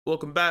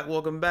Welcome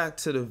back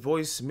to the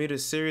Voicemeeter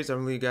series.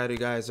 I'm really glad you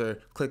guys are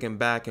clicking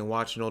back and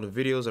watching all the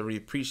videos. I really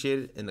appreciate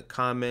it in the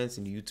comments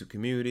in the YouTube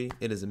community.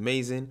 It is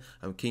amazing.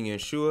 I'm King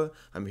Yeshua.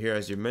 I'm here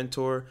as your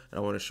mentor, and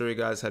I want to show you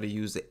guys how to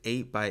use the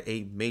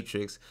 8x8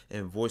 matrix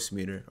in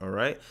Voicemeeter. All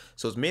right,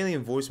 so it's mainly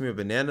in Voicemeeter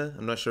Banana.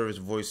 I'm not sure if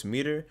it's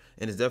Voicemeeter,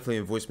 and it's definitely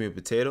in Voicemeeter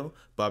Potato,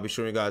 but I'll be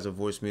showing you guys a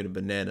Voicemeeter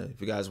Banana.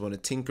 If you guys want to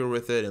tinker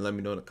with it and let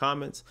me know in the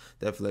comments,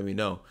 definitely let me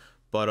know.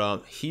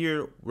 But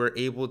here we're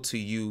able to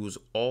use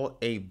all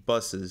 8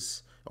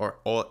 buses or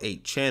all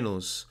 8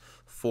 channels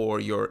for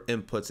your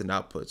inputs and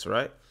outputs,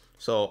 right?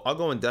 So I'll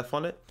go in depth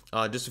on it.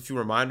 Just a few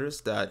reminders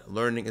that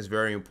learning is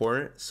very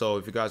important. So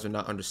if you guys are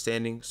not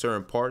understanding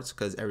certain parts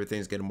because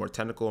everything's getting more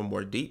technical and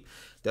more deep,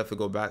 definitely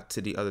go back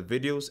to the other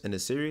videos in the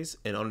series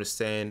and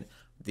understand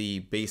the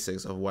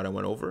basics of what I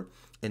went over.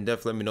 And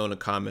definitely let me know in the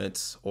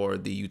comments or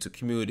the YouTube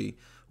community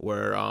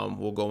where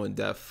we'll go in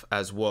depth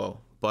as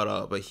well.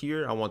 But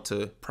here I want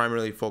to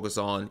primarily focus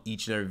on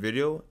each and every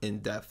video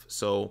in depth.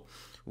 So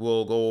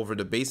we'll go over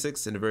the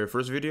basics in the very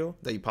first video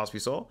that you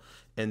possibly saw,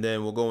 and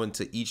then we'll go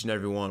into each and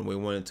every one. We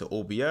went into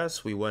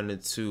OBS, we went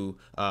into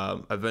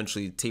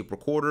eventually tape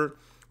recorder,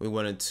 we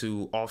went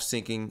into off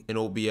syncing in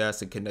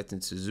OBS and connecting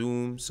to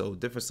Zoom, so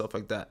different stuff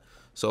like that.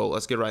 So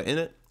let's get right in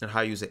it and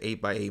how to use an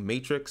 8x8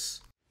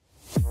 matrix.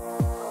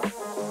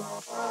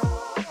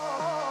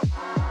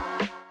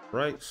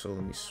 Right, so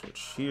let me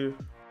switch here.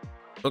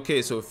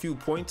 Okay, so a few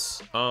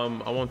points. I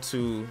want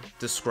to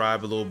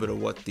describe a little bit of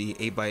what the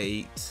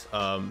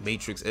 8x8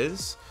 matrix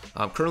is.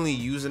 I'm currently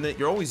using it.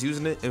 You're always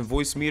using it in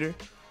Voicemeeter,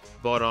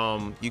 but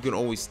you can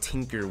always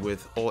tinker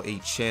with all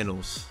 8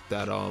 channels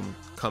that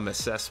come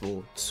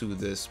accessible to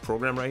this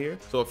program right here.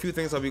 So a few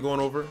things I'll be going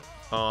over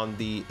on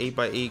the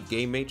 8x8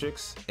 game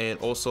matrix, and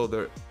also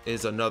there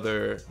is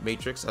another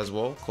matrix as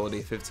well called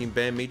a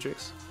 15-band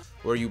matrix,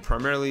 where you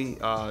primarily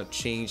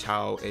change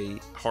how a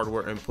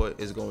hardware input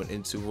is going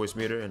into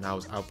Voicemeeter and how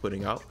it's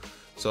outputting out.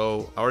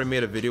 So I already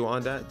made a video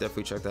on that.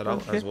 Definitely check that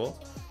out as well.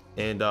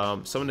 And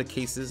some of the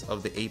cases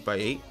of the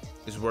 8x8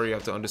 is where you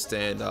have to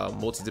understand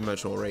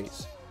multi-dimensional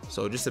arrays.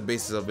 So just the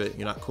basis of it,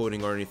 you're not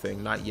coding or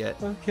anything, not yet.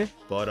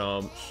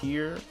 But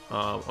here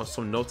on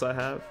some notes I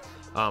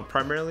have,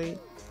 primarily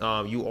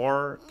you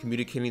are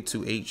communicating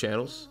to 8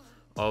 channels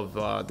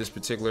of this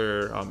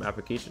particular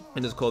application,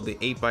 and it's called the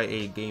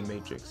 8x8 game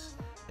matrix.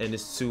 And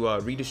it's to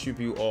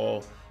redistribute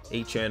all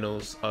 8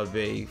 channels of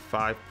a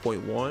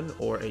 5.1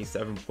 or a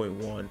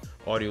 7.1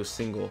 audio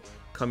single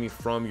coming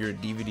from your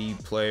DVD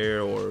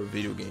player or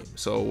video game.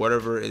 So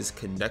whatever is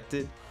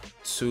connected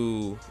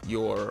to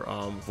your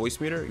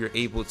Voicemeeter, you're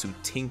able to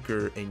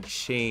tinker and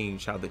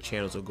change how the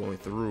channels are going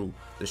through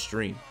the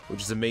stream,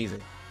 which is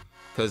amazing.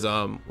 Because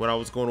when I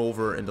was going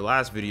over in the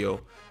last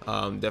video,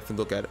 definitely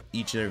look at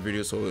each and every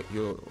video so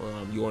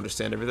you'll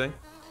understand everything.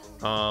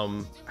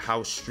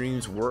 How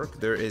streams work.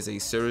 There is a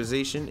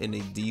serialization and a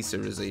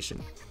deserialization.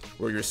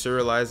 Where you're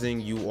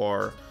serializing, you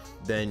are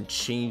then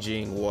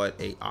changing what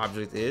a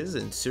object is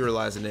and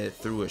serializing it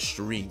through a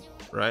stream,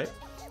 right?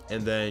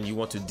 And then you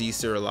want to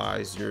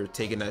deserialize, you're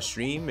taking that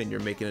stream and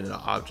you're making it an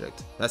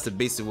object. That's the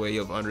basic way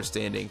of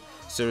understanding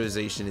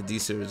serialization and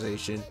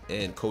deserialization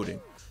and coding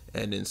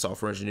and in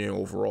software engineering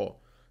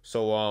overall.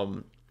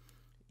 So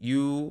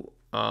you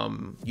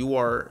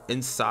are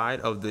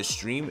inside of the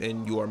stream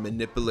and you are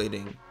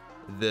manipulating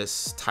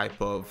this type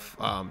of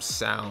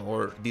sound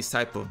or these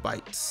type of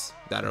bytes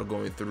that are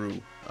going through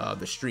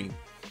the stream.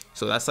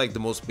 So that's like the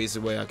most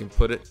basic way I can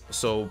put it.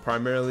 So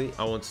primarily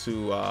I want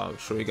to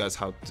show you guys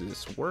how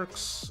this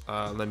works.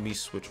 Let me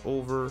switch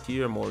over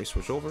here. I'm already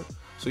switched over,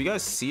 so you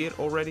guys see it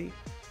already.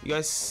 You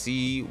guys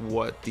see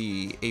what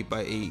the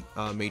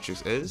 8x8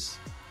 matrix is,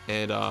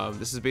 and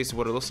this is basically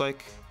what it looks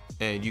like.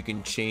 And you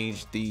can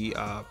change the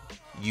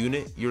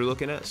unit you're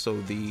looking at,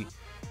 so the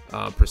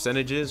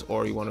percentages,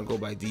 or you want to go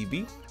by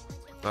dB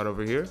right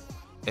over here.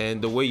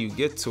 And the way you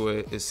get to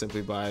it is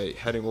simply by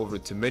heading over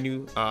to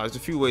menu. There's a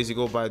few ways. You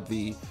go by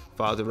the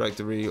file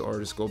directory or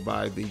just go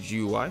by the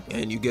GUI,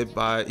 and you get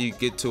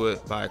to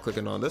it by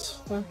clicking on this.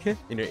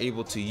 And you're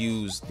able to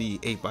use the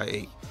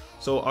 8x8.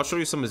 So I'll show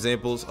you some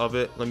examples of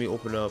it. Let me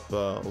open up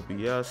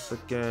OBS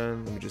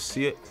again. Let me just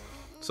see it.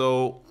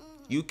 So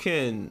you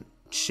can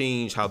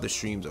change how the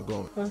streams are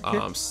going.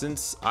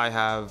 Since I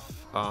have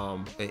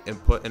an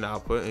input and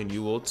output, and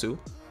you will too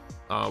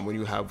when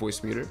you have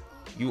Voicemeeter,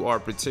 you are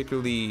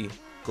particularly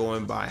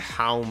going by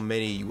how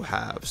many you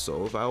have.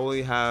 So if I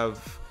only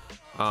have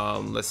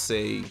let's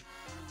say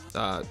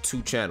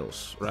 2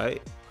 channels,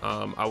 right,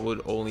 I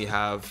would only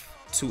have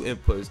 2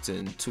 inputs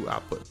and 2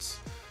 outputs.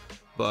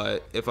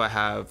 But if I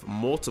have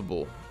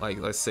multiple, like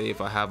let's say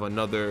if I have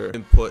another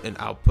input and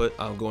output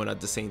going at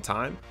the same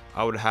time,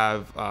 I would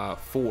have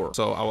 4.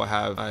 So I would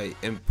have a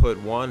input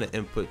 1, an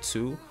input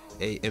 2,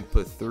 a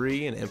input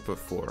 3, and input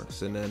 4.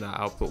 So then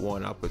output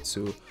 1, output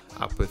 2,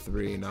 output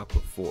 3, and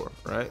output 4,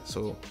 right?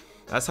 So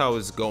that's how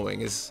it's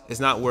going. It's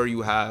not where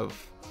you have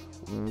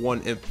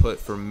 1 input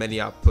for many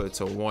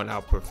outputs or 1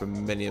 output for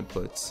many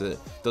inputs. It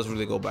doesn't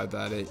really go by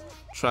that.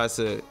 tries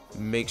to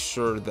make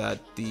sure that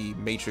the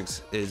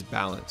matrix is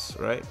balanced,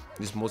 right?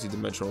 It's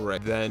multi-dimensional,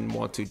 right? Then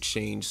want to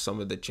change some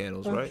of the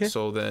channels, right?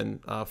 So then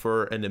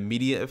for an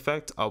immediate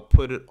effect, I'll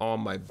put it on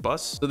my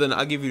bus. So then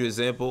I'll give you an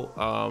example.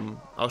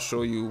 I'll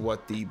show you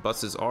what the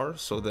buses are.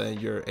 So then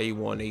your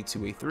A1,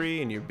 A2,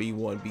 A3, and your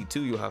B1,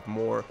 B2, you'll have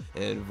more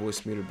in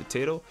Voicemeeter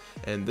Potato.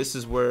 And this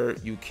is where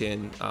you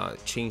can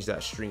change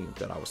that stream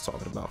that I was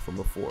talking about from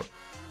before.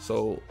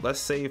 So let's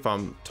say if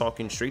I'm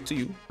talking straight to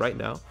you right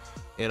now,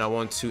 and I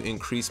want to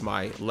increase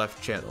my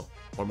left channel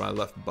or my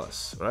left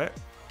bus, right?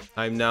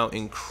 I'm now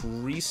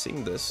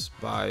increasing this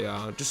by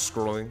just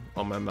scrolling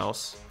on my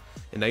mouse.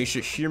 And now you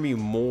should hear me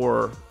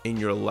more in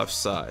your left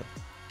side,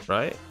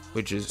 right?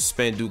 Which is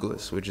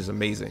Spandoogles, which is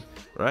amazing,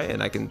 right?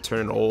 And I can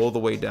turn it all the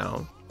way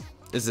down.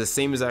 It's the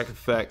same exact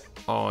effect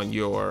on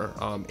your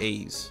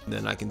A's. And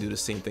then I can do the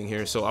same thing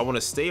here. So I want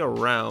to stay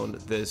around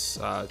this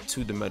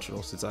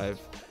two-dimensional, since I have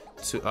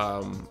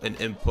an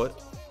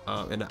input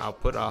and an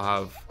output. I'll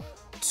have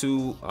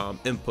two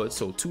inputs,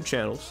 so two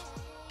channels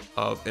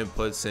of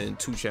inputs and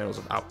two channels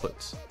of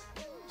outputs.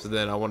 So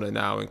then I want to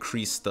now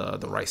increase the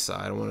right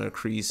side. I want to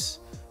increase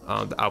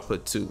the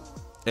output too.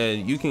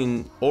 And you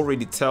can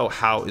already tell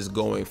how it's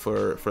going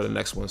for the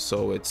next one.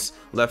 So it's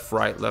left,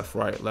 right, left,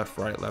 right, left,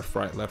 right, left,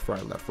 right, left,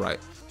 right, left, right.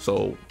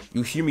 So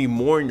you hear me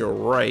more in your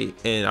right,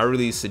 and I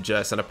really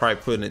suggest, and I probably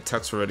put it in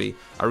text already,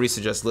 I really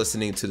suggest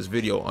listening to this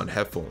video on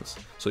headphones.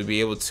 So you'll be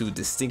able to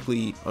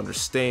distinctly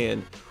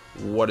understand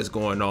what is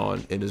going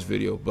on in this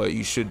video, but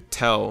you should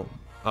tell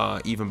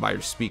even by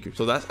your speaker.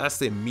 So that's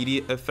the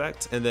immediate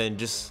effect. And then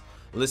just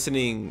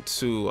listening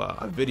to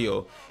a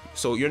video,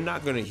 so you're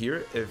not going to hear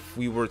it if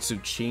we were to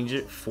change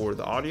it for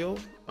the audio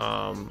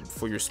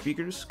for your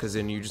speakers, because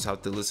then you just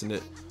have to listen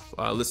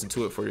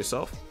to it for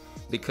yourself,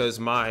 because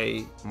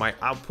my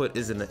output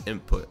isn't an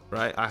input,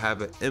 right? I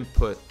have an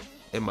input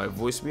in my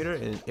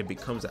Voicemeeter, and it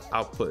becomes an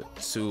output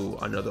to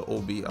another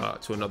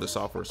to another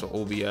software, so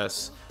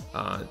OBS,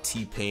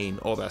 T-Pain,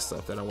 all that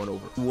stuff that I went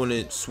over. You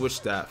wouldn't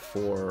switch that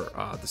for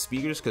the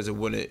speakers, because it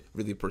wouldn't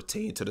really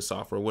pertain to the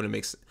software. It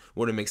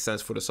wouldn't make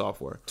sense for the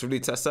software. To really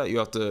test that, you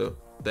have to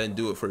then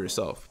do it for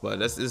yourself. But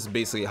this is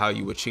basically how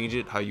you would change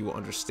it, how you will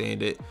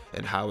understand it,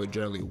 and how it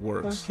generally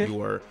works.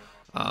 You are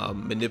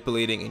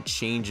manipulating and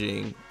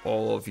changing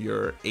all of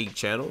your 8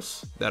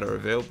 channels that are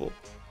available.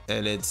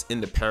 And it's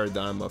in the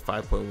paradigm of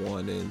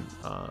 5.1 and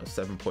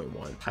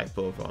 7.1 type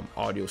of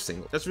audio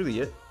single. That's really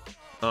it.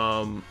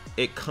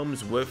 It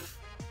comes with,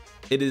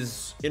 it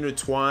is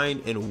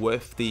intertwined and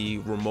with the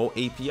remote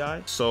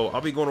API. So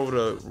I'll be going over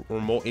the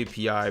remote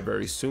API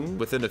very soon.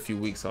 Within a few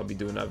weeks, I'll be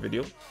doing that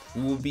video.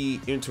 We will be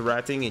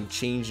interacting and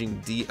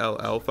changing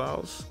DLL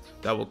files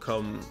that will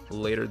come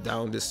later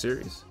down this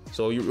series.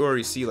 So you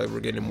already see, like, we're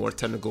getting more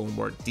technical and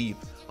more deep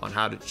on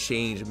how to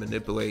change and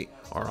manipulate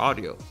our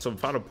audio. Some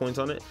final points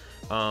on it.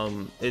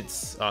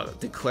 It's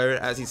declared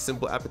as a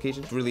simple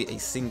application. It's really a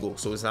single,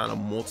 so it's not a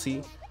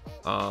multi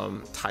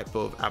type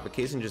of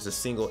application, just a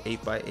single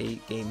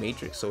 8x8 game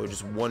matrix. So it's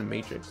just one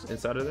matrix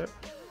inside of there,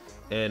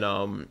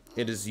 and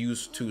it is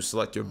used to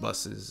select your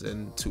buses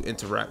and to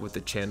interact with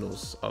the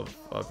channels of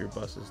your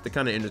buses. They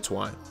kind of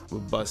intertwine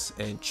with bus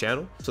and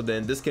channel. So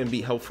then this can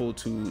be helpful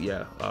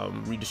to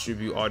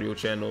redistribute audio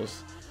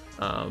channels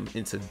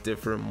into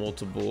different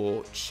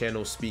multiple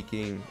channel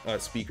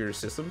speaker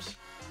systems.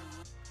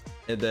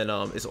 And then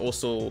it's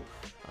also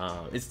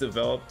it's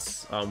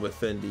developed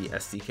within the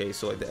SDK.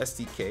 So like the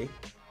SDK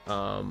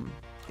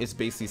it's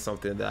basically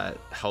something that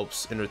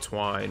helps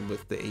intertwine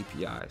with the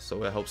API,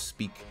 so it helps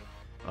speak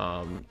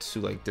to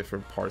like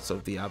different parts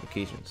of the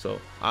application. So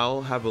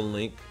I'll have a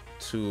link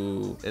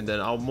to, and then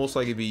I'll most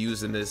likely be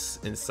using this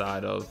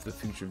inside of the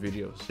future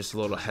videos. Just a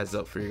little heads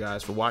up for you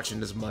guys for watching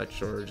this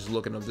much or just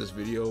looking up this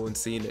video and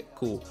seeing it.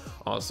 Cool,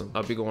 awesome.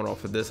 I'll be going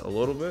off of this a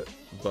little bit,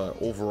 but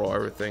overall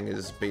everything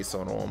is based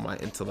on all my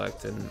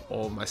intellect and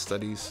all my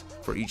studies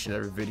for each and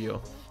every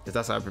video. If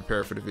that's how I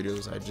prepare for the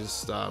videos, I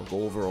just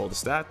go over all the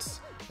stats,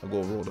 I'll go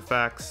over all the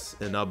facts,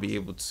 and I'll be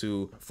able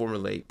to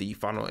formulate the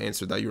final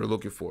answer that you're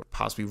looking for,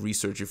 possibly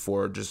research it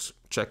for, just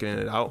checking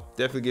it out.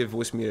 Definitely give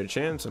Voicemeeter a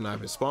chance. I'm not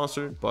even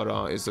sponsored, but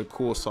it's a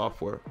cool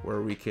software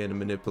where we can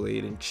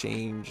manipulate and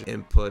change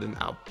input and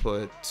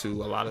output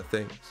to a lot of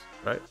things,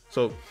 right?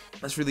 So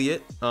that's really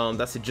it.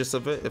 That's the gist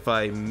of it. If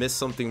I missed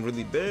something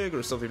really big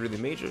or something really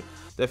major,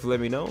 definitely let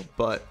me know.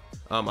 But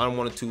I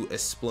wanted to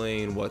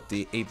explain what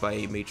the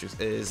 8x8 matrix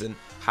is and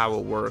how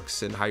it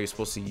works and how you're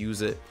supposed to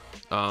use it.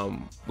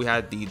 We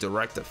had the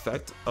direct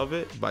effect of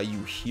it by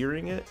you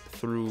hearing it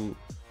through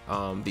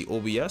the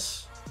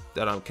OBS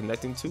that I'm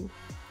connecting to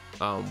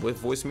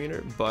with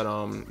Voicemeeter. But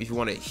if you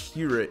want to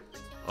hear it,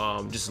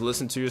 just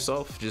listen to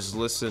yourself. Just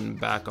listen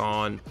back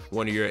on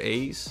one of your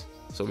A's,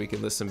 so we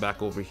can listen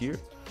back over here,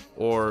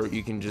 or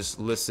you can just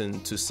listen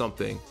to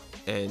something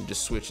and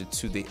just switch it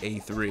to the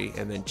A3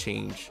 and then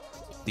change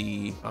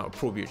the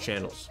probe your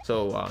channels.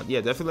 So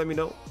yeah, definitely let me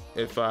know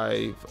if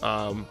I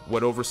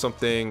went over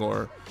something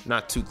or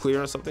not too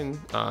clear on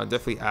something.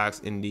 Definitely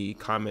ask in the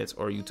comments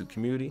or YouTube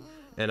community,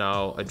 and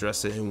I'll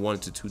address it in 1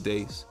 to 2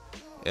 days.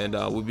 and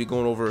we'll be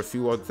going over a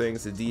few other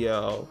things, the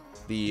DL,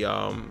 the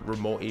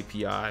remote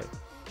API,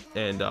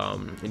 and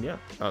yeah,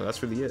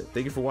 that's really it.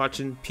 Thank you for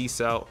watching.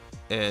 Peace out,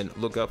 and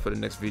look out for the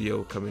next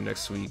video coming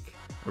next week.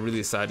 I'm really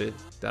excited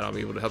that I'll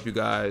be able to help you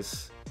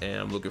guys,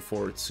 and I'm looking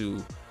forward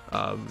to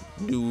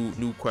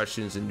new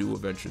questions and new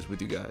adventures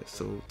with you guys.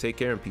 So take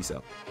care and peace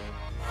out.